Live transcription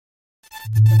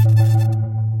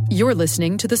You're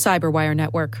listening to the Cyberwire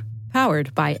Network,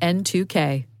 powered by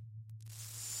N2K.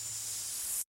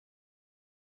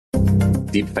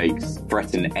 Deepfakes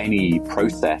threaten any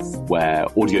process where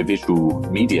audiovisual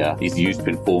media is used to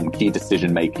inform key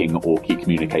decision-making or key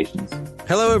communications.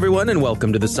 Hello, everyone, and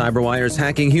welcome to the Cyberwire's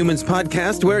Hacking Humans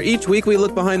podcast, where each week we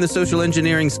look behind the social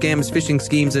engineering scams, phishing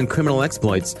schemes, and criminal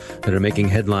exploits that are making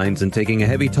headlines and taking a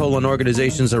heavy toll on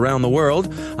organizations around the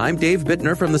world. I'm Dave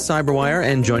Bittner from the Cyberwire,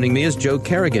 and joining me is Joe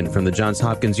Kerrigan from the Johns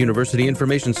Hopkins University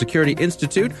Information Security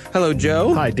Institute. Hello,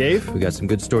 Joe. Hi, Dave. We got some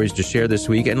good stories to share this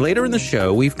week, and later in the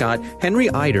show, we've got Henry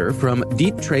Eider from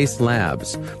Deep Trace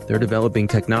Labs. They're developing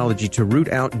technology to root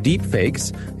out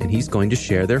deepfakes, and he's going to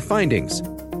share their findings.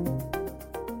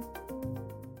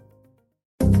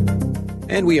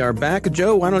 And we are back.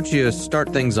 Joe, why don't you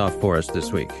start things off for us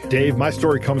this week? Dave, my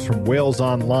story comes from Wales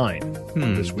Online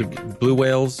this week. Blue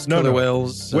whales? No, Killer no.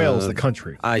 whales? Wales, the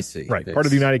country. I see. Right, part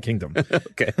of the United Kingdom.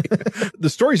 Okay. The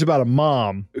story's about a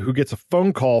mom who gets a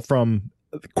phone call from,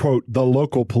 quote, the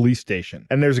local police station.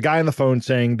 And there's a guy on the phone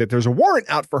saying that there's a warrant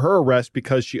out for her arrest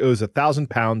because she owes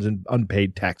 £1,000 in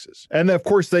unpaid taxes. And of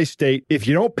course they state, if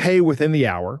you don't pay within the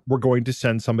hour, we're going to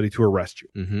send somebody to arrest you.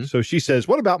 Mm-hmm. So she says,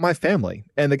 what about my family?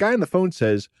 And the guy on the phone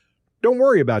says, don't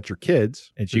worry about your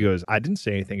kids. And she goes, I didn't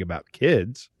say anything about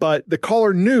kids. But the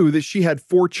caller knew that she had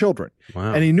 4 children.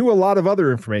 Wow. And he knew a lot of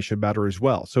other information about her as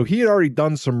well. So he had already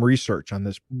done some research on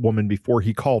this woman before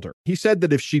he called her. He said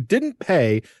that if she didn't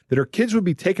pay, that her kids would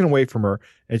be taken away from her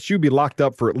and she would be locked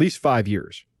up for at least 5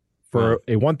 years for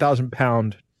a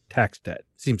 £1,000 tax debt.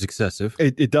 Seems excessive.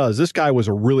 It does. This guy was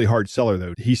a really hard seller,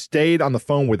 though. He stayed on the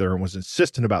phone with her and was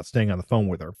insistent about staying on the phone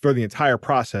with her for the entire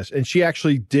process. And she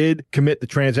actually did commit the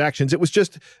transactions. It was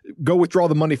just go withdraw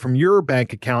the money from your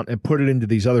bank account and put it into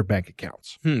these other bank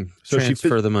accounts. So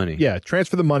transfer the money. Yeah,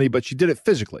 transfer the money, but she did it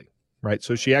physically. Right.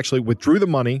 So she actually withdrew the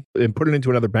money and put it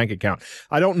into another bank account.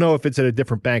 I don't know if it's at a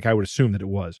different bank. I would assume that it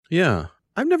was. Yeah.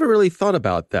 I've never really thought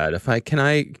about that. Can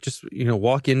I just,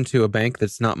 walk into a bank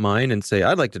that's not mine and say,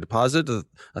 I'd like to deposit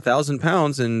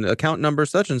 £1,000 in account number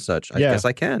such and such. I guess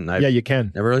I can. Yeah, you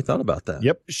can. Never really thought about that.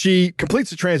 Yep. She completes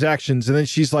the transactions and then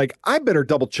she's like, I better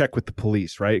double check with the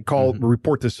police, right?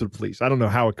 Report this to the police. I don't know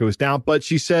how it goes down, but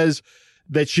she says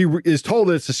that she is told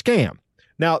that it's a scam.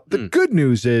 Now, the good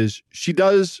news is she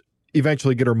does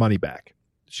eventually get her money back.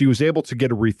 She was able to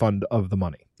get a refund of the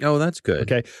money. Oh, that's good.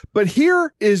 Okay. But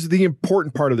here is the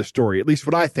important part of the story, at least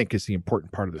what I think is the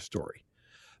important part of the story.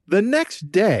 The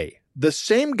next day, the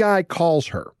same guy calls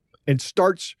her and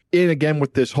starts in again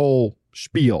with this whole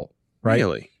spiel, right?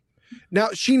 Really? Now,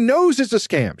 she knows it's a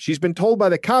scam. She's been told by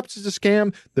the cops it's a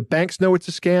scam. The banks know it's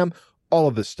a scam, all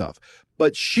of this stuff.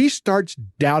 But she starts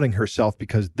doubting herself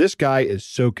because this guy is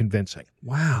so convincing.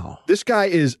 Wow. This guy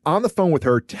is on the phone with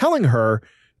her, telling her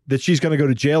that she's going to go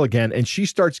to jail again, and she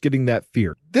starts getting that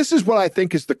fear. This is what I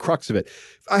think is the crux of it.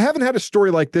 I haven't had a story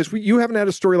like this. You haven't had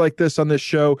a story like this on this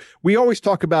show. We always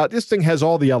talk about this thing has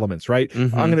all the elements, right?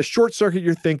 Mm-hmm. I'm going to short circuit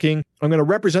your thinking. I'm going to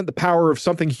represent the power of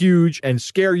something huge and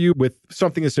scare you with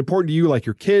something that's important to you, like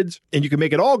your kids, and you can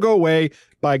make it all go away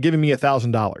by giving me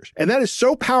 $1,000. And that is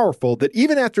so powerful that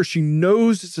even after she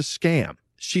knows it's a scam,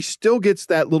 she still gets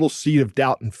that little seed of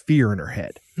doubt and fear in her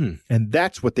head. And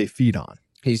that's what they feed on.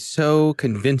 He's so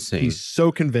convincing. He's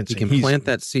so convincing. He can plant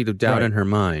that seed of doubt in her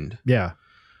mind. Yeah.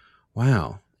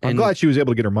 Wow. I'm glad she was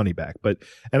able to get her money back.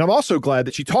 And I'm also glad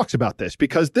that she talks about this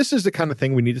because this is the kind of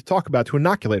thing we need to talk about to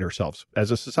inoculate ourselves as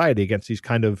a society against these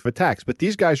kind of attacks. But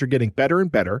these guys are getting better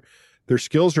and better. Their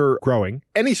skills are growing.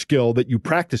 Any skill that you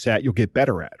practice at, you'll get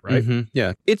better at, right? Mm-hmm.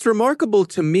 Yeah. It's remarkable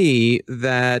to me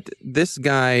that this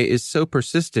guy is so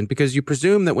persistent because you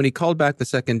presume that when he called back the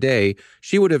second day,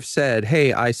 she would have said,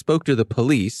 hey, I spoke to the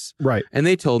police. Right. And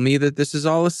they told me that this is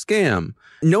all a scam.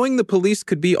 Knowing the police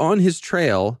could be on his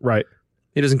trail. Right.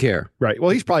 He doesn't care. Right.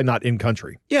 Well, he's probably not in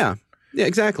country. Yeah. Yeah,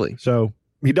 exactly. So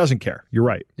he doesn't care. You're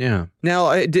right. Yeah.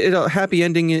 Now, did a happy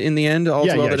ending in the end? All's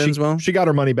well that ends well? She got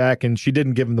her money back, and she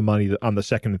didn't give him the money on the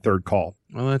second and third call.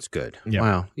 Well, that's good. Yeah.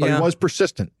 Wow. But he was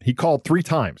persistent. He called 3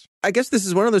 times. I guess this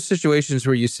is one of those situations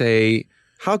where you say,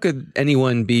 how could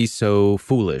anyone be so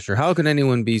foolish? Or how could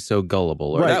anyone be so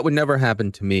gullible? Or that would never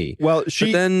happen to me. Well,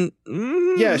 but then...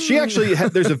 Yeah, she actually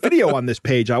there's a video on this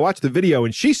page. I watched the video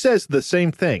and she says the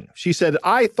same thing. She said,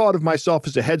 I thought of myself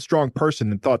as a headstrong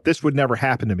person and thought this would never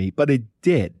happen to me, but it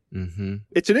did. Mm-hmm.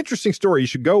 It's an interesting story. You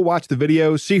should go watch the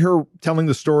video, see her telling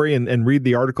the story and read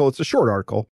the article. It's a short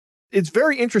article. It's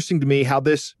very interesting to me how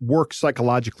this works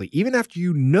psychologically, even after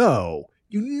you know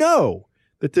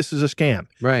that this is a scam.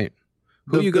 Right.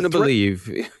 Who are you going to believe?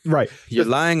 Right. Your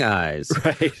lying eyes.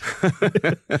 Right.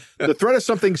 The threat of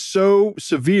something so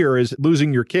severe as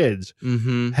losing your kids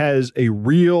has a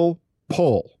real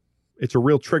pull. It's a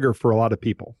real trigger for a lot of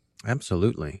people.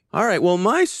 Absolutely. All right. Well,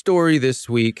 my story this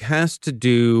week has to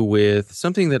do with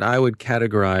something that I would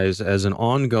categorize as an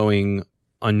ongoing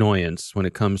annoyance when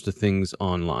it comes to things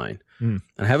online. And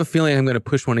I have a feeling I'm going to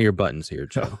push one of your buttons here,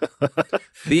 Joe.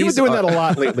 You've been doing that a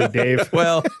lot lately, Dave.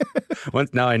 Well,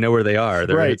 once now I know where they are.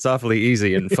 It's awfully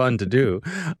easy and fun to do.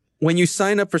 When you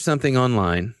sign up for something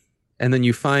online and then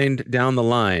you find down the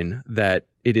line that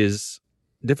it is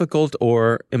difficult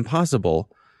or impossible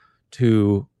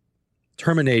to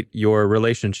terminate your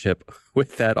relationship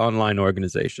with that online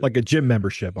organization. Like a gym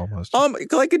membership almost.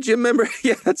 Like a gym member.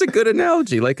 Yeah, that's a good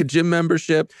analogy. Like a gym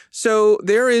membership. So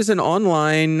there is an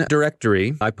online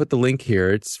directory. I put the link here.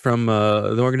 It's from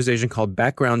the organization called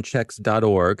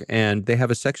backgroundchecks.org. And they have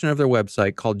a section of their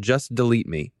website called Just Delete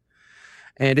Me.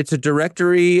 And it's a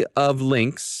directory of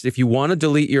links. If you want to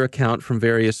delete your account from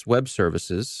various web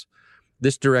services,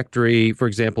 this directory, for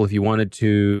example, if you wanted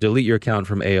to delete your account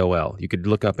from AOL, you could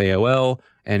look up AOL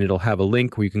and it'll have a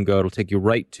link where you can go. It'll take you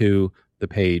right to the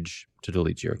page to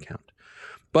delete your account.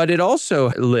 But it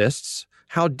also lists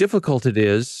how difficult it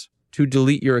is to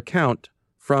delete your account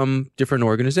from different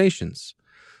organizations.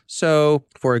 So,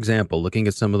 for example, looking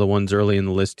at some of the ones early in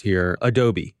the list here,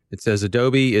 Adobe. It says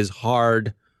Adobe is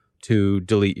hard to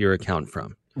delete your account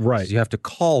from. Right. So you have to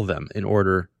call them in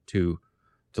order to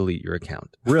delete your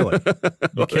account. Really?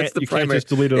 You can't just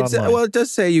delete it online. Well, it does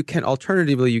say you can,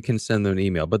 alternatively, you can send them an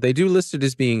email, but they do list it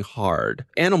as being hard.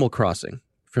 Animal Crossing,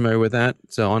 familiar with that?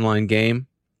 It's an online game.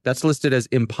 That's listed as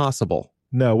impossible.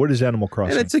 No, what is Animal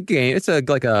Crossing? And it's a game. It's a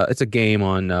game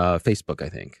on Facebook, I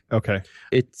think. Okay.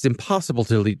 It's impossible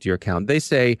to delete your account. They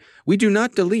say, we do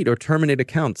not delete or terminate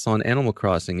accounts on Animal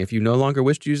Crossing. If you no longer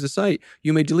wish to use the site,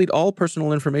 you may delete all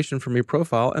personal information from your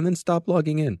profile and then stop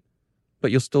logging in.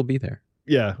 But you'll still be there.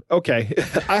 Yeah. Okay.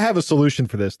 I have a solution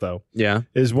for this, though. Yeah.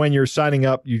 Is when you're signing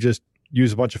up, you just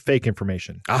use a bunch of fake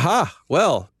information. Aha.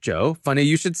 Well, Joe, funny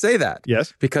you should say that.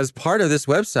 Yes. Because part of this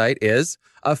website is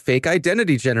a fake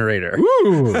identity generator.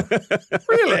 Ooh.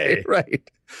 Really? Right.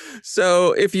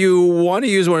 So if you want to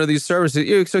use one of these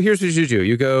services, so here's what you do.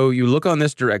 You look on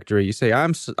this directory. You say,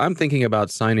 I'm thinking about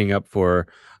signing up for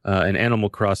an Animal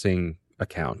Crossing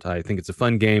account. I think it's a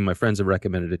fun game. My friends have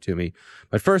recommended it to me.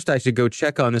 But first, I should go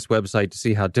check on this website to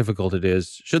see how difficult it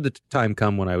is, should the time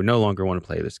come when I would no longer want to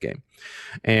play this game.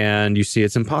 And you see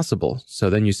it's impossible.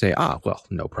 So then you say, well,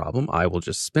 no problem. I will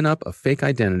just spin up a fake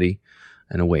identity,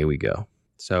 and away we go.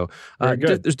 So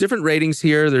there's different ratings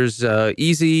here. There's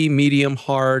easy, medium,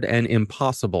 hard, and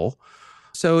impossible.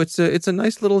 So it's a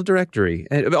nice little directory.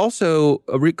 And it also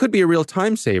could be a real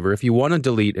time saver if you want to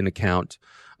delete an account.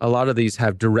 A lot of these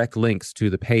have direct links to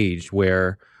the page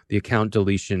where the account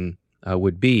deletion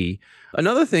would be.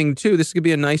 Another thing, too, this could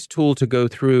be a nice tool to go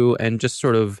through and just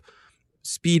sort of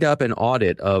speed up an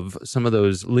audit of some of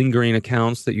those lingering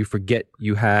accounts that you forget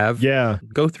you have. Yeah.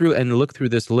 Go through and look through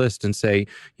this list and say,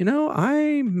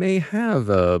 I may have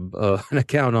an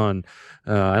account on,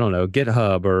 I don't know,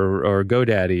 GitHub or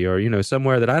GoDaddy or,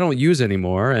 somewhere that I don't use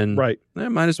anymore. And right. I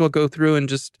might as well go through and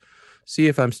just see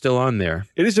if I'm still on there.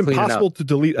 It is impossible to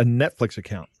delete a Netflix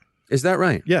account. Is that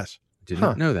right? Yes. Did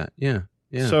not know that. Yeah.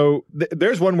 Yeah. So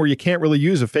there's one where you can't really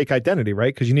use a fake identity,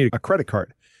 right? Because you need a credit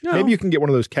card. No. Maybe you can get one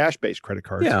of those cash-based credit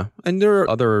cards. Yeah, and there are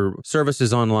other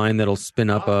services online that'll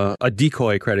spin up a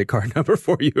decoy credit card number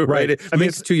for you, right? It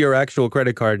links to your actual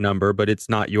credit card number, but it's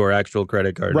not your actual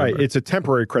credit card number. Right, it's a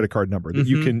temporary credit card number that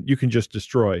you can just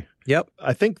destroy. Yep.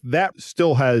 I think that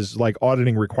still has like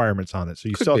auditing requirements on it, so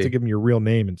you still have to give them your real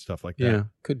name and stuff like that. Yeah,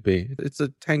 could be. It's a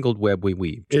tangled web we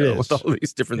weave, Joe, it is. with all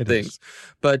these different things.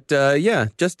 But yeah,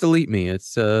 Just Delete Me. It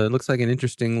looks like an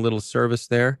interesting little service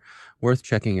there, worth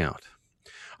checking out.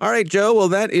 All right, Joe, well,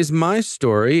 that is my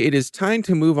story. It is time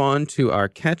to move on to our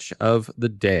catch of the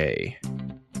day.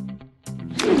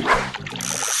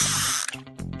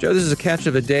 Joe, this is a catch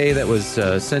of the day that was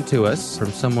sent to us from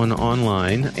someone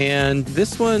online. And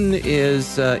this one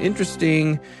is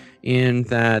interesting in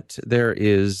that there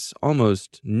is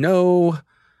almost no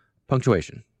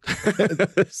punctuation.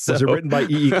 Was it written by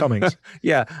E.E. Cummings?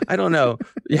 Yeah, I don't know.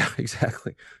 Yeah,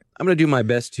 exactly. I'm going to do my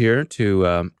best here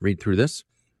to read through this.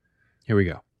 Here we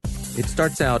go. It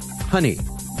starts out, honey,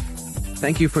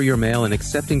 Thank you for your mail and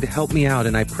accepting to help me out,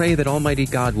 and I pray that Almighty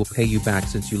God will pay you back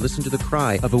since you listened to the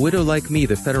cry of a widow like me.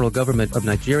 The federal government of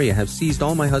Nigeria have seized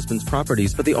all my husband's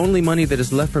properties, but the only money that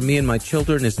is left for me and my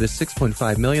children is this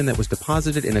 $6.5 million that was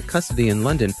deposited in a custody in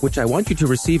London, which I want you to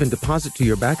receive and deposit to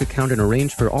your bank account and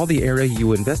arrange for all the area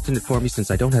you invest in it for me,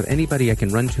 since I don't have anybody I can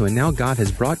run to, and now God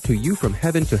has brought to you from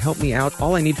heaven to help me out.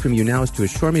 All I need from you now is to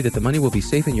assure me that the money will be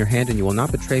safe in your hand and you will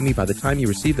not betray me by the time you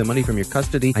receive the money from your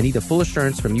custody. I need a full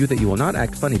assurance from you that you will not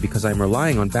act funny, because I am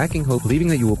relying on backing hope, believing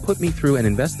that you will put me through and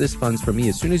invest this funds for me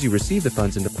as soon as you receive the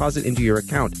funds and deposit into your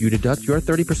account. You deduct your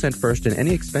 30% first, and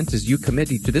any expenses you commit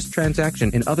to this transaction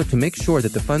in order to make sure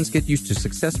that the funds get used to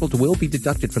successful will be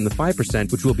deducted from the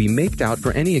 5%, which will be maked out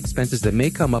for any expenses that may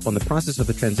come up on the process of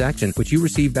the transaction, which you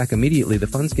receive back immediately. The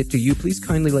funds get to you. Please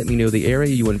kindly let me know the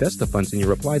area you invest the funds in your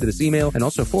reply to this email, and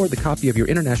also forward the copy of your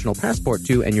international passport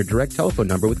to and your direct telephone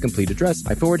number with complete address.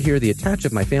 I forward here the attach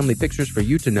of my family pictures for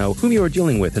you to know whom you are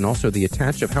dealing with, and also the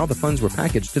attach of how the funds were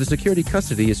packaged to the security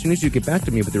custody. As soon as you get back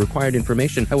to me with the required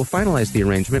information, I will finalize the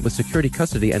arrangement with security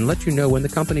custody and let you know when the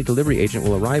company delivery agent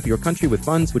will arrive at your country with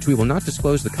funds, which we will not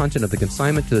disclose the content of the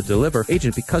consignment to the deliver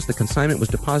agent because the consignment was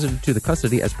deposited to the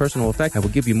custody as personal effect. I will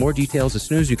give you more details as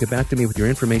soon as you get back to me with your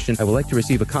information. I would like to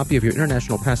receive a copy of your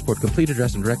international passport, complete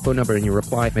address, and direct phone number in your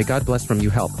reply. May God bless from you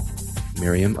help.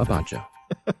 Miriam Abacha.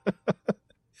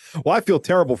 Well, I feel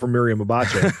terrible for Miriam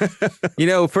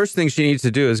Abacha. First thing she needs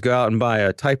to do is go out and buy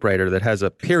a typewriter that has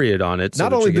a period on it.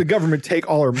 Not only did the government take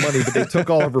all her money, but they took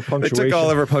all of her punctuation. They took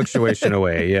all of her punctuation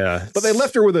away, yeah. But they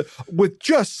left her with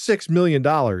just $6 million.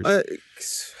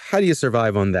 How do you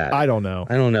survive on that? I don't know.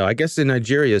 I guess in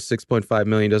Nigeria, $6.5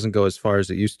 million doesn't go as far as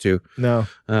it used to. No.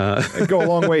 It'd go a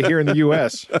long way here in the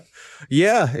U.S.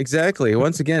 Yeah, exactly.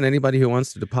 Once again, anybody who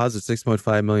wants to deposit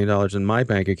 $6.5 million in my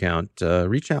bank account,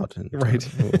 reach out. And, right.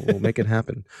 We'll make it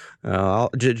happen.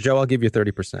 Joe, I'll give you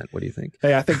 30%. What do you think?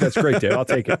 Hey, I think that's great, Dave. I'll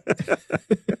take it.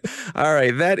 All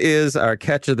right. That is our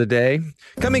catch of the day.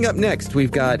 Coming up next,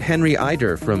 we've got Henry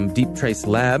Eider from Deep Trace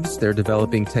Labs. They're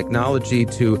developing technology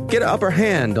to get an upper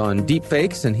hand on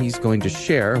deepfakes, and he's going to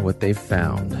share what they've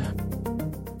found.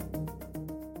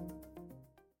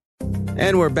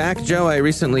 And we're back. Joe, I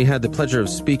recently had the pleasure of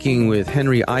speaking with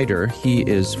Henry Eider. He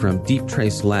is from Deep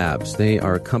Trace Labs. They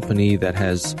are a company that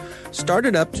has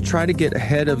started up to try to get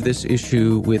ahead of this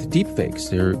issue with deepfakes.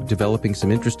 They're developing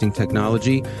some interesting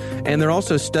technology, and they're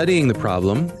also studying the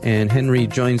problem. And Henry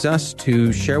joins us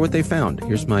to share what they found.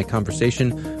 Here's my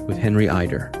conversation with Henry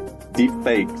Eider.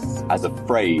 Deepfakes as a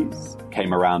phrase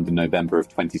came around in November of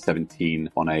 2017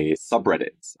 on a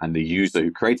subreddit, and the user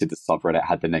who created the subreddit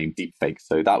had the name Deepfake,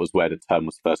 so that was where the term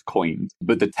was first coined.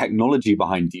 But the technology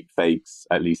behind deepfakes,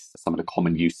 at least some of the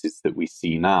common uses that we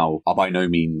see now, are by no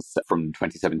means from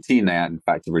 2017. They in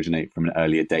fact originate from an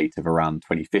earlier date of around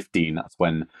 2015. That's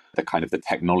when the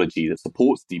technology that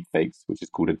supports deepfakes, which is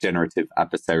called a generative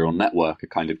adversarial network, a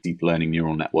kind of deep learning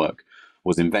neural network,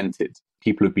 was invented.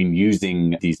 People have been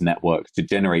using these networks to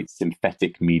generate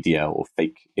synthetic media or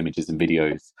fake images and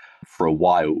videos for a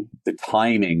while. The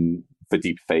timing for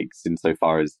deepfakes,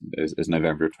 insofar as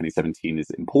November of 2017, is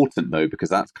important, though, because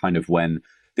that's kind of when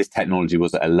this technology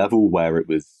was at a level where it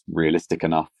was realistic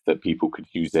enough that people could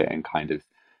use it and kind of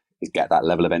get that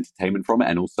level of entertainment from it,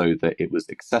 and also that it was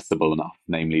accessible enough,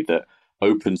 namely that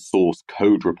open source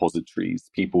code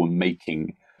repositories, people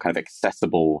making kind of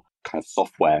accessible kind of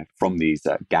software from these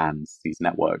GANs, these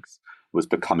networks, was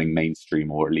becoming mainstream,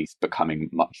 or at least becoming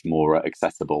much more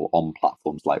accessible on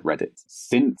platforms like Reddit.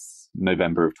 Since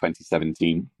November of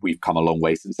 2017, we've come a long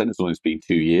way since then. It's almost been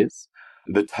 2 years.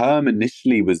 The term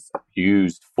initially was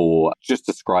used for just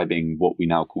describing what we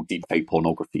now call deepfake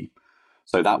pornography.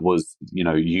 So that was,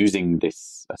 using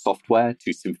this software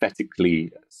to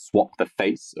synthetically swap the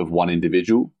face of one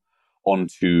individual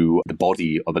onto the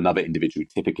body of another individual,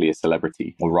 typically a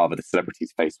celebrity, or rather the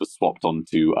celebrity's face was swapped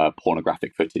onto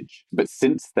pornographic footage. But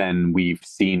since then, we've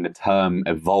seen the term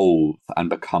evolve and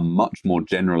become much more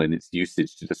general in its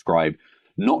usage to describe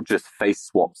not just face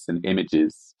swaps and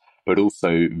images, but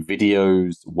also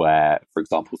videos where, for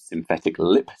example, synthetic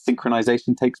lip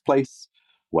synchronization takes place,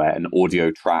 where an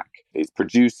audio track is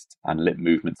produced and lip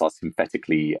movements are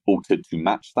synthetically altered to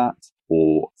match that,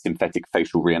 or synthetic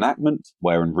facial reenactment,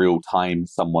 where in real time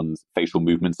someone's facial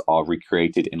movements are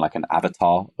recreated in like an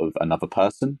avatar of another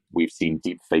person. We've seen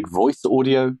deepfake voice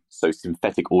audio, so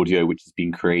synthetic audio which has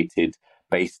been created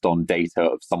based on data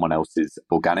of someone else's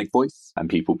organic voice and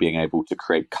people being able to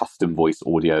create custom voice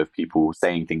audio of people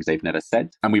saying things they've never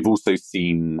said. And we've also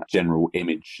seen general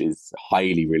images,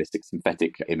 highly realistic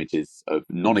synthetic images of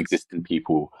non-existent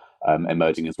people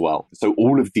emerging as well. So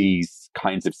all of these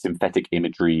kinds of synthetic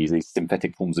imagery, these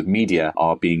synthetic forms of media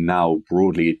are being now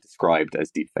broadly described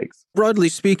as deepfakes. Broadly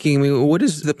speaking, I mean, what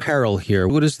is the peril here?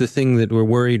 What is the thing that we're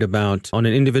worried about on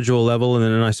an individual level and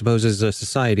then I suppose as a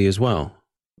society as well?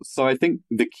 So I think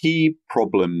the key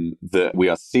problem that we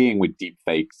are seeing with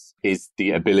deepfakes is the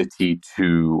ability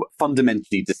to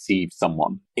fundamentally deceive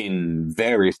someone in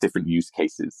various different use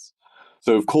cases.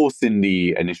 So, of course, in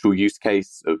the initial use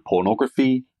case of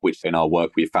pornography, which in our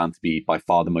work we have found to be by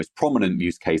far the most prominent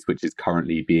use case, which is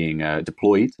currently being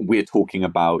deployed, we're talking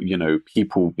about,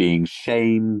 people being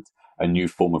shamed, a new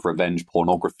form of revenge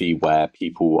pornography where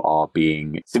people are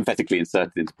being synthetically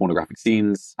inserted into pornographic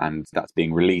scenes and that's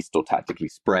being released or tactically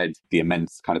spread, the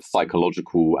immense kind of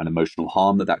psychological and emotional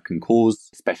harm that can cause,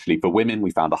 especially for women.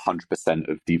 We found 100%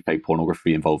 of deepfake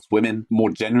pornography involves women. More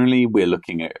generally, we're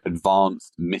looking at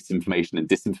advanced misinformation and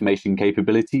disinformation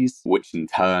capabilities, which in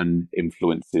turn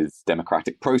influences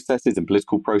democratic processes and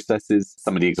political processes.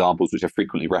 Some of the examples which are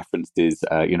frequently referenced is,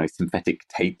 synthetic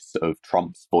tapes of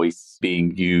Trump's voice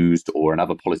being used or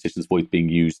another politician's voice being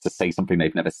used to say something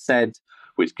they've never said,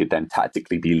 which could then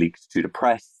tactically be leaked to the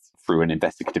press through an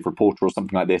investigative reporter or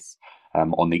something like this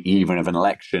on the eve of an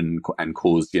election and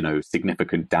cause,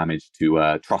 significant damage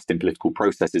to trust in political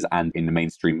processes and in the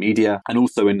mainstream media. And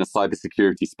also in the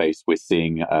cybersecurity space, we're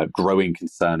seeing growing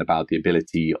concern about the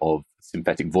ability of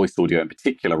synthetic voice audio in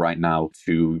particular right now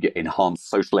to enhance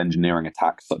social engineering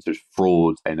attacks such as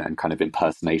fraud and kind of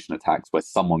impersonation attacks where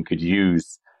someone could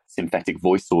use synthetic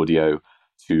voice audio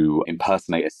to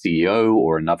impersonate a CEO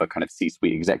or another kind of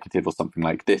C-suite executive or something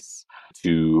like this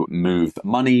to move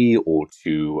money or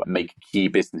to make key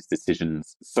business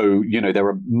decisions. So, there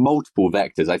are multiple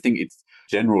vectors. I think it's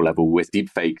general level with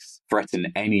deepfakes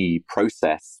threaten any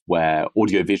process where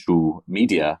audiovisual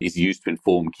media is used to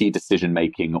inform key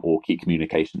decision-making or key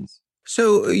communications.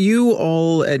 So you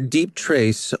all at Deep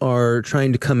Trace are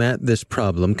trying to come at this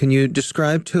problem. Can you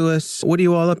describe to us, what are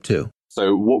you all up to?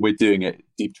 So what we're doing at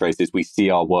Deep Trace is we see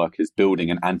our work as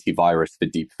building an antivirus for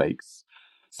deepfakes.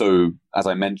 So as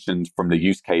I mentioned from the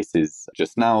use cases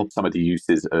just now, some of the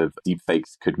uses of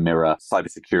deepfakes could mirror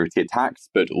cybersecurity attacks,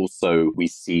 but also we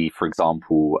see, for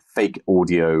example, fake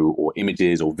audio or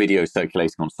images or video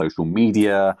circulating on social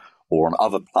media or on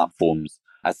other platforms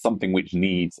as something which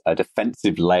needs a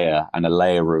defensive layer and a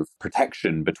layer of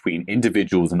protection between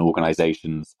individuals and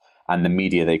organizations and the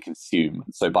media they consume.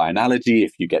 So by analogy,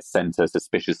 if you get sent a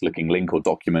suspicious looking link or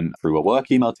document through a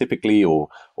work email typically, or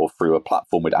through a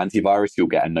platform with antivirus, you'll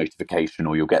get a notification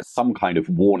or you'll get some kind of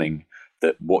warning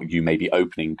that what you may be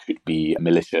opening could be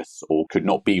malicious or could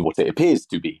not be what it appears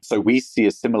to be. So we see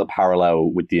a similar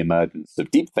parallel with the emergence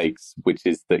of deepfakes, which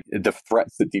is that the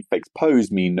threats that deepfakes pose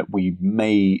mean that we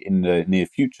may in the near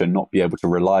future not be able to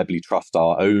reliably trust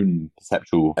our own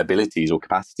perceptual abilities or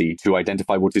capacity to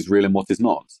identify what is real and what is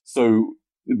not. So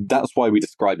that's why we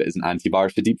describe it as an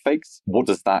antivirus for deepfakes. What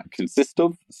does that consist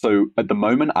of? So at the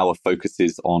moment, our focus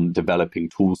is on developing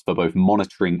tools for both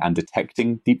monitoring and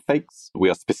detecting deepfakes.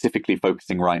 We are specifically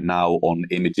focusing right now on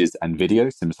images and video,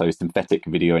 so synthetic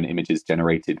video and images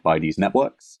generated by these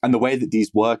networks. And the way that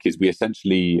these work is we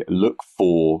essentially look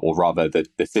for, or rather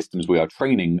the systems we are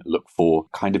training look for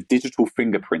kind of digital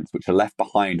fingerprints which are left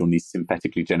behind on these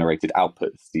synthetically generated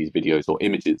outputs, these videos or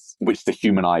images, which the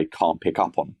human eye can't pick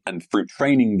up on. And through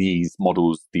training these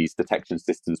models, these detection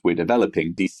systems we're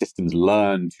developing, these systems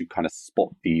learn to kind of spot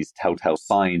these telltale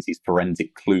signs, these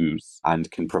forensic clues,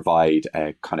 and can provide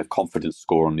a kind of confidence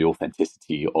score on the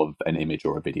authenticity of an image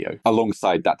or a video.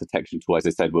 Alongside that detection tool, as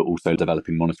I said, we're also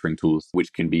developing monitoring tools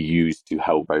which can be used to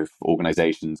help both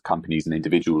organizations, companies, and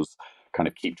individuals kind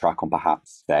of keep track on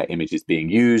perhaps their images being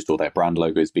used or their brand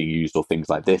logos being used or things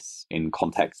like this in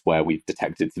contexts where we've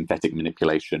detected synthetic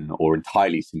manipulation or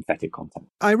entirely synthetic content.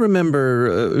 I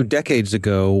remember decades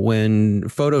ago when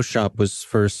Photoshop was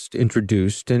first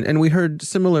introduced, and we heard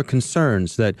similar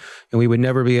concerns that we would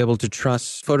never be able to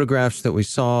trust photographs that we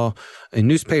saw in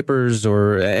newspapers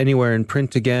or anywhere in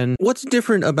print again. What's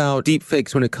different about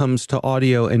deepfakes when it comes to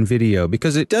audio and video?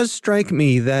 Because it does strike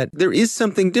me that there is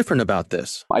something different about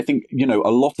this. I think,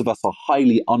 a lot of us are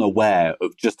highly unaware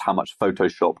of just how much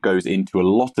Photoshop goes into a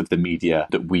lot of the media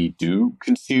that we do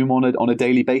consume on a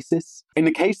daily basis. In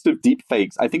the case of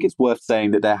deepfakes, I think it's worth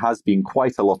saying that there has been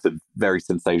quite a lot of very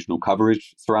sensational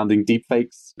coverage surrounding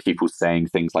deepfakes. People saying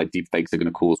things like deepfakes are going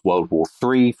to cause World War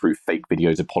III through fake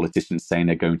videos of politicians saying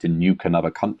they're going to nuke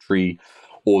another country,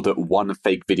 or that one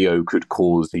fake video could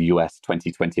cause the US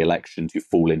 2020 election to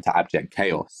fall into abject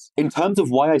chaos. In terms of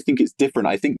why I think it's different,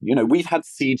 I think, we've had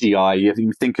CGI. If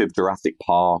you think of Jurassic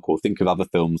Park or think of other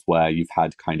films where you've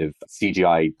had kind of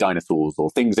CGI dinosaurs or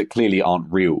things that clearly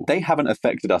aren't real, they haven't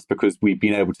affected us because we've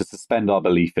been able to suspend our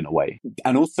belief in a way.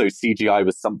 And also CGI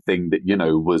was something that,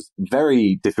 was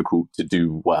very difficult to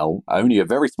do well. Only a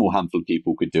very small handful of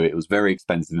people could do it. It was very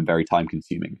expensive and very time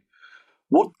consuming.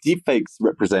 What deepfakes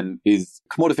represent is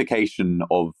commodification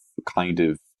of kind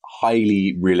of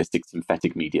highly realistic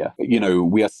synthetic media.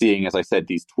 We are seeing, as I said,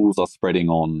 these tools are spreading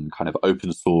on kind of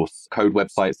open source code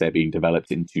websites. They're being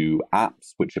developed into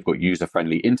apps which have got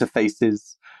user-friendly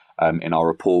interfaces. In our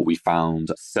report, we found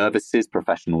services,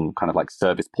 professional kind of like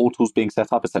service portals being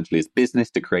set up essentially as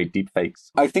business to create deepfakes.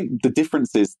 I think the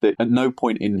difference is that at no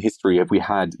point in history have we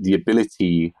had the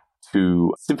ability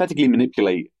to synthetically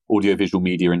manipulate audiovisual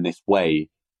media in this way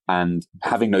and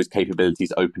having those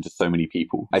capabilities open to so many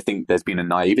people. I think there's been a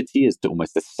naivety as to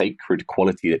almost a sacred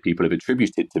quality that people have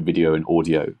attributed to video and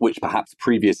audio, which perhaps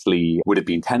previously would have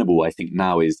been tenable, I think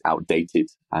now is outdated.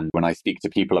 And when I speak to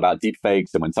people about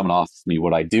deepfakes and when someone asks me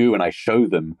what I do and I show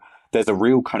them, there's a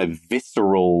real kind of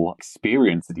visceral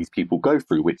experience that these people go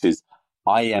through, which is,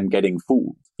 I am getting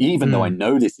fooled. Even though I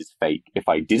know this is fake, if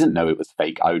I didn't know it was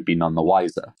fake, I would be none the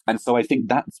wiser. And so I think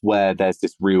that's where there's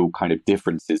this real kind of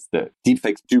difference, is that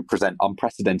deepfakes do present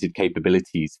unprecedented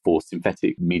capabilities for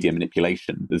synthetic media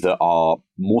manipulation that are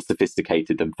more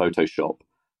sophisticated than Photoshop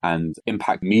and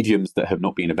impact mediums that have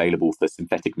not been available for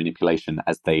synthetic manipulation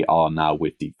as they are now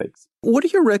with deepfakes. What are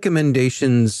your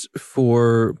recommendations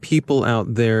for people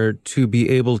out there to be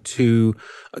able to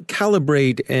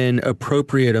calibrate an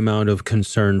appropriate amount of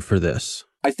concern for this?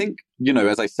 I think,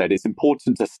 as I said, it's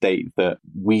important to state that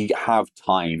we have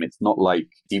time. It's not like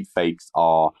deepfakes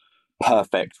are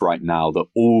perfect right now, that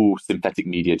all synthetic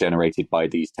media generated by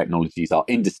these technologies are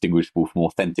indistinguishable from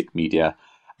authentic media,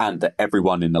 and that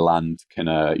everyone in the land can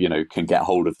get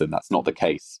hold of them. That's not the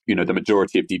case. The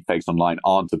majority of deepfakes online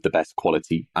aren't of the best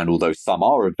quality. And although some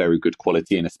are of very good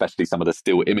quality, and especially some of the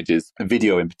still images,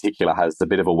 video in particular has a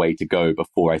bit of a way to go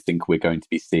before I think we're going to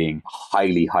be seeing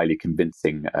highly, highly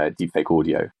convincing deepfake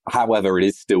audio. However, it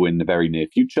is still in the very near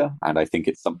future. And I think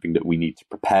it's something that we need to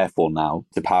prepare for now.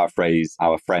 To paraphrase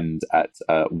our friend at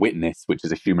Witness, which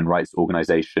is a human rights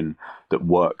organization that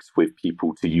works with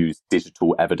people to use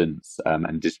digital evidence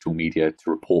and digital media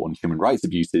to report on human rights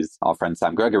abuses, our friend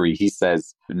Sam Gregory, he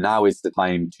says, now is the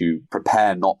time to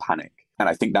prepare, not panic. And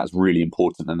I think that's really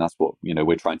important. And that's what,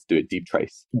 we're trying to do at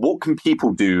DeepTrace. What can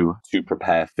people do to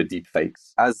prepare for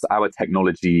deepfakes? As our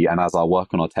technology and as our work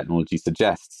on our technology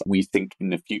suggests, we think in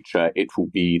the future it will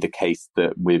be the case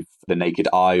that with the naked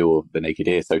eye or the naked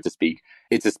ear, so to speak,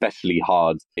 it's especially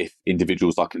hard if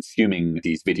individuals are consuming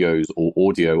these videos or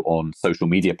audio on social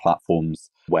media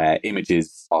platforms where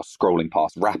images are scrolling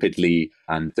past rapidly,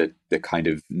 and the kind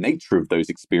of nature of those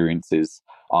experiences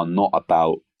are not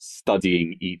about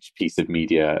studying each piece of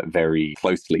media very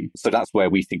closely. So that's where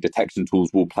we think detection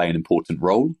tools will play an important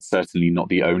role, certainly not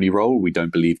the only role. We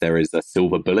don't believe there is a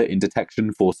silver bullet in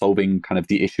detection for solving kind of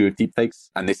the issue of deepfakes.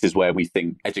 And this is where we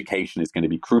think education is going to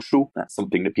be crucial. That's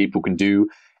something that people can do,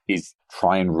 is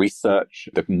try and research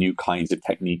the new kinds of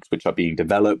techniques which are being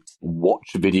developed,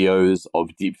 watch videos of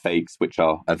deepfakes which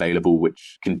are available,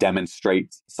 which can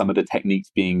demonstrate some of the techniques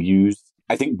being used.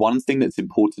 I think one thing that's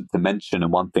important to mention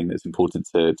and one thing that's important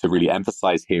to really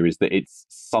emphasize here is that it's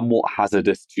somewhat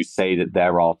hazardous to say that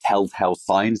there are telltale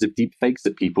signs of deepfakes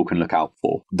that people can look out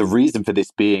for. The reason for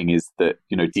this being is that,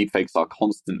 deepfakes are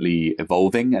constantly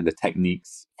evolving and the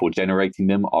techniques for generating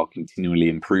them are continually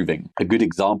improving. A good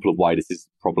example of why this is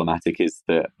problematic is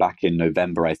that back in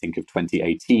November, I think, of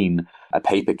 2018, a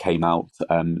paper came out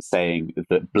saying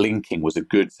that blinking was a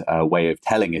good way of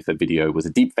telling if a video was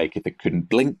a deepfake. If it couldn't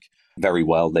blink very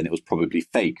well, then it was probably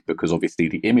fake, because obviously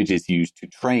the images used to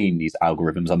train these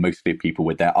algorithms are mostly of people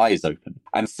with their eyes open.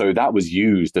 And so that was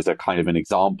used as a kind of an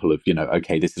example of,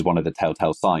 okay, this is one of the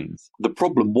telltale signs. The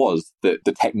problem was that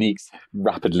the techniques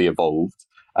rapidly evolved.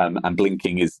 And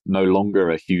blinking is no longer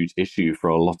a huge issue for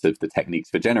a lot of the techniques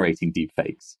for generating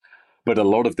deepfakes. But a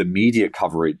lot of the media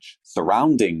coverage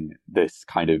surrounding this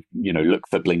kind of, look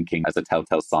for blinking as a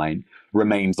telltale sign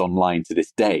remains online to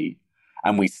this day.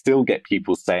 And we still get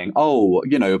people saying,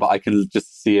 but I can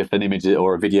just see if an image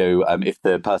or a video, if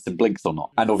the person blinks or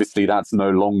not. And obviously that's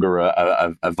no longer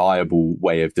a viable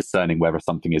way of discerning whether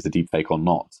something is a deepfake or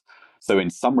not. So in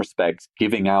some respects,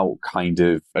 giving out kind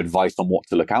of advice on what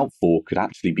to look out for could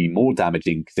actually be more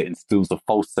damaging because it instills a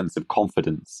false sense of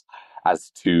confidence as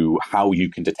to how you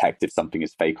can detect if something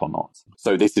is fake or not.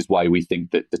 So this is why we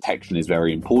think that detection is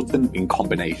very important in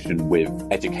combination with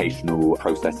educational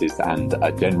processes and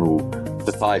a general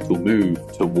societal move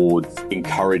towards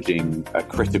encouraging a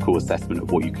critical assessment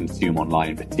of what you consume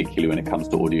online, particularly when it comes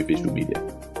to audiovisual media.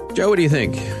 Joe, what do you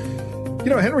think?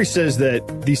 Henry says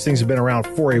that these things have been around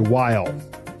for a while,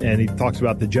 and he talks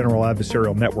about the general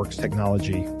adversarial networks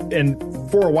technology. And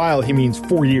for a while, he means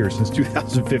 4 years, since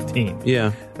 2015.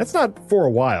 Yeah. That's not for a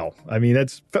while. I mean,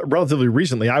 that's relatively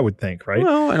recently, I would think, right?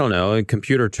 Well, I don't know. In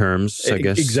computer terms, I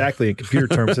guess. Exactly. In computer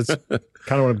terms, that's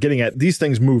kind of what I'm getting at. These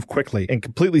things move quickly, and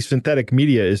completely synthetic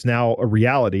media is now a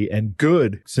reality, and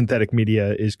good synthetic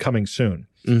media is coming soon.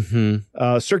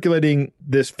 Mm-hmm. Circulating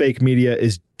this fake media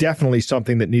is definitely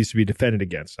something that needs to be defended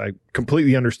against. I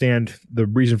completely understand the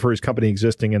reason for his company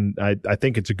existing, and I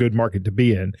think it's a good market to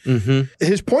be in. Mm-hmm.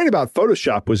 His point about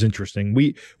Photoshop was interesting.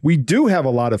 We do have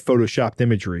a lot of Photoshopped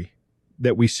imagery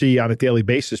that we see on a daily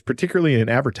basis, particularly in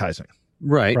advertising.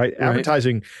 Right.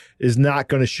 Advertising is not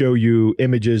going to show you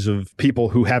images of people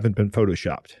who haven't been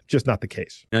Photoshopped. Just not the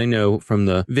case. I know from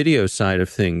the video side of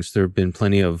things, there have been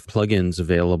plenty of plugins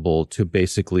available to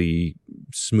basically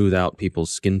smooth out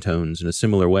people's skin tones in a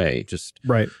similar way. Just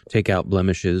take out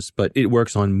blemishes, but it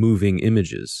works on moving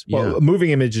images. Well, a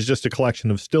moving image is just a collection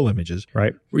of still images,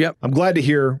 right? Yep. I'm glad to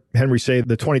hear Henry say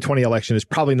the 2020 election is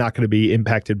probably not going to be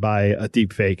impacted by a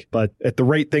deep fake, but at the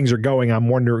rate things are going, I'm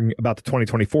wondering about the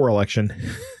 2024 election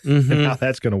and how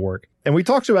that's going to work. And we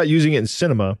talked about using it in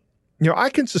cinema. I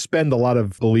can suspend a lot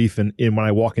of belief in when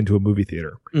I walk into a movie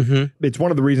theater. Mm-hmm. It's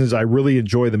one of the reasons I really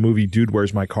enjoy the movie Dude,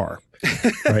 Where's My Car?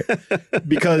 Right?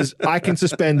 Because I can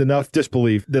suspend enough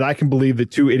disbelief that I can believe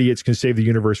that two idiots can save the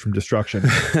universe from destruction.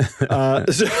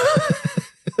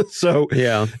 So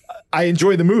yeah, I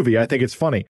enjoy the movie. I think it's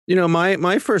funny.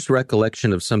 My first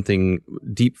recollection of something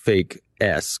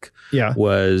deepfake-esque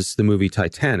was the movie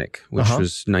Titanic, which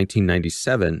was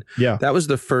 1997. Yeah. That was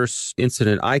the first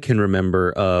incident I can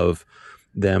remember of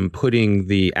them putting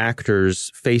the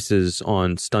actors' faces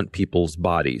on stunt people's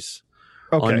bodies.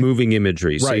 On moving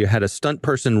imagery. So you had a stunt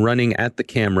person running at the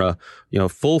camera,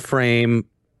 full frame.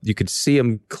 You could see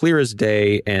them clear as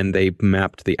day, and they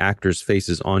mapped the actors'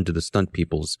 faces onto the stunt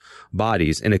people's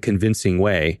bodies in a convincing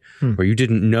way where you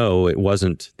didn't know it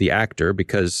wasn't the actor,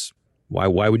 because why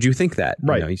would you think that?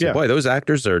 Right. You say, boy, those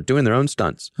actors are doing their own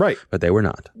stunts. Right. But they were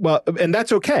not. Well, and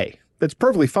that's okay. That's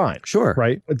perfectly fine. Sure.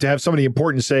 Right. To have somebody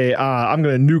important say, I'm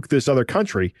going to nuke this other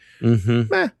country.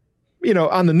 Mm-hmm.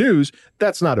 On the news,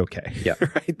 that's not okay. Yeah.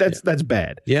 Right? That's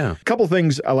bad. Yeah. A couple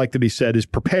things I like to be said is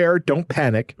prepare, don't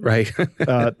panic. Right.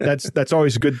 That's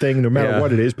always a good thing, no matter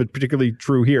what it is, but particularly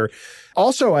true here.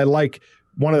 Also, I like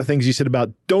one of the things you said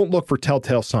about don't look for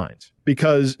telltale signs,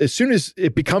 because as soon as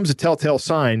it becomes a telltale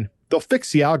sign, they'll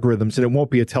fix the algorithms and it won't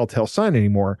be a telltale sign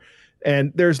anymore.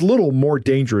 And there's little more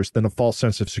dangerous than a false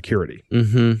sense of security,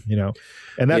 and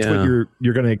that's what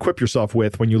you're going to equip yourself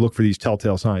with when you look for these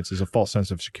telltale signs, is a false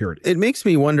sense of security. It makes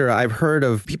me wonder. I've heard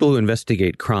of people who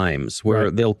investigate crimes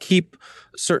where they'll keep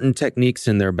certain techniques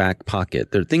in their back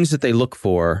pocket. They're things that they look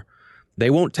for. They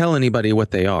won't tell anybody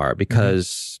what they are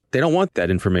because they don't want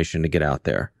that information to get out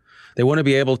there. They want to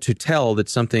be able to tell that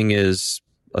something is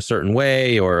a certain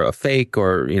way or a fake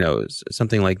or,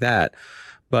 something like that.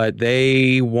 But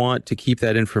they want to keep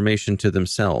that information to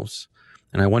themselves.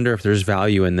 And I wonder if there's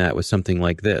value in that with something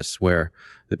like this, where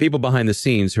the people behind the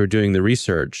scenes who are doing the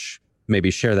research maybe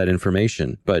share that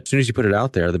information. But as soon as you put it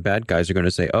out there, the bad guys are going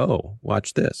to say, oh,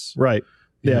 watch this. Right.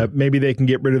 Yeah, maybe they can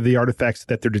get rid of the artifacts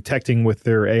that they're detecting with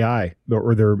their AI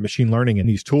or their machine learning in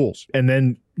these tools, and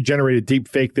then generate a deep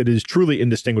fake that is truly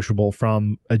indistinguishable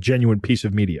from a genuine piece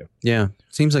of media. Yeah.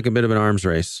 Seems like a bit of an arms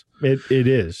race. It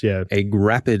is, yeah. A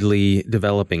rapidly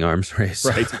developing arms race.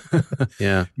 Right.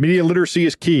 Yeah. Media literacy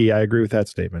is key. I agree with that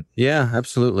statement. Yeah,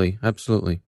 absolutely.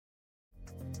 Absolutely.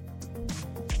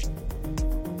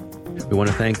 We want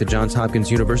to thank the Johns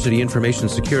Hopkins University Information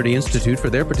Security Institute for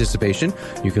their participation.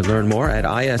 You can learn more at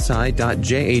isi.jhu.edu.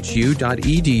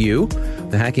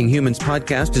 The Hacking Humans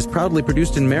podcast is proudly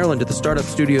produced in Maryland at the startup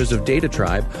studios of Data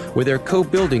Tribe, where they're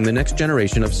co-building the next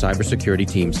generation of cybersecurity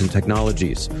teams and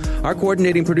technologies. Our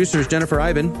coordinating producer is Jennifer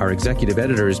Ivan. Our executive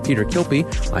editor is Peter Kilpie.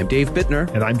 I'm Dave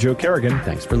Bittner. And I'm Joe Kerrigan.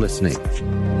 Thanks for listening.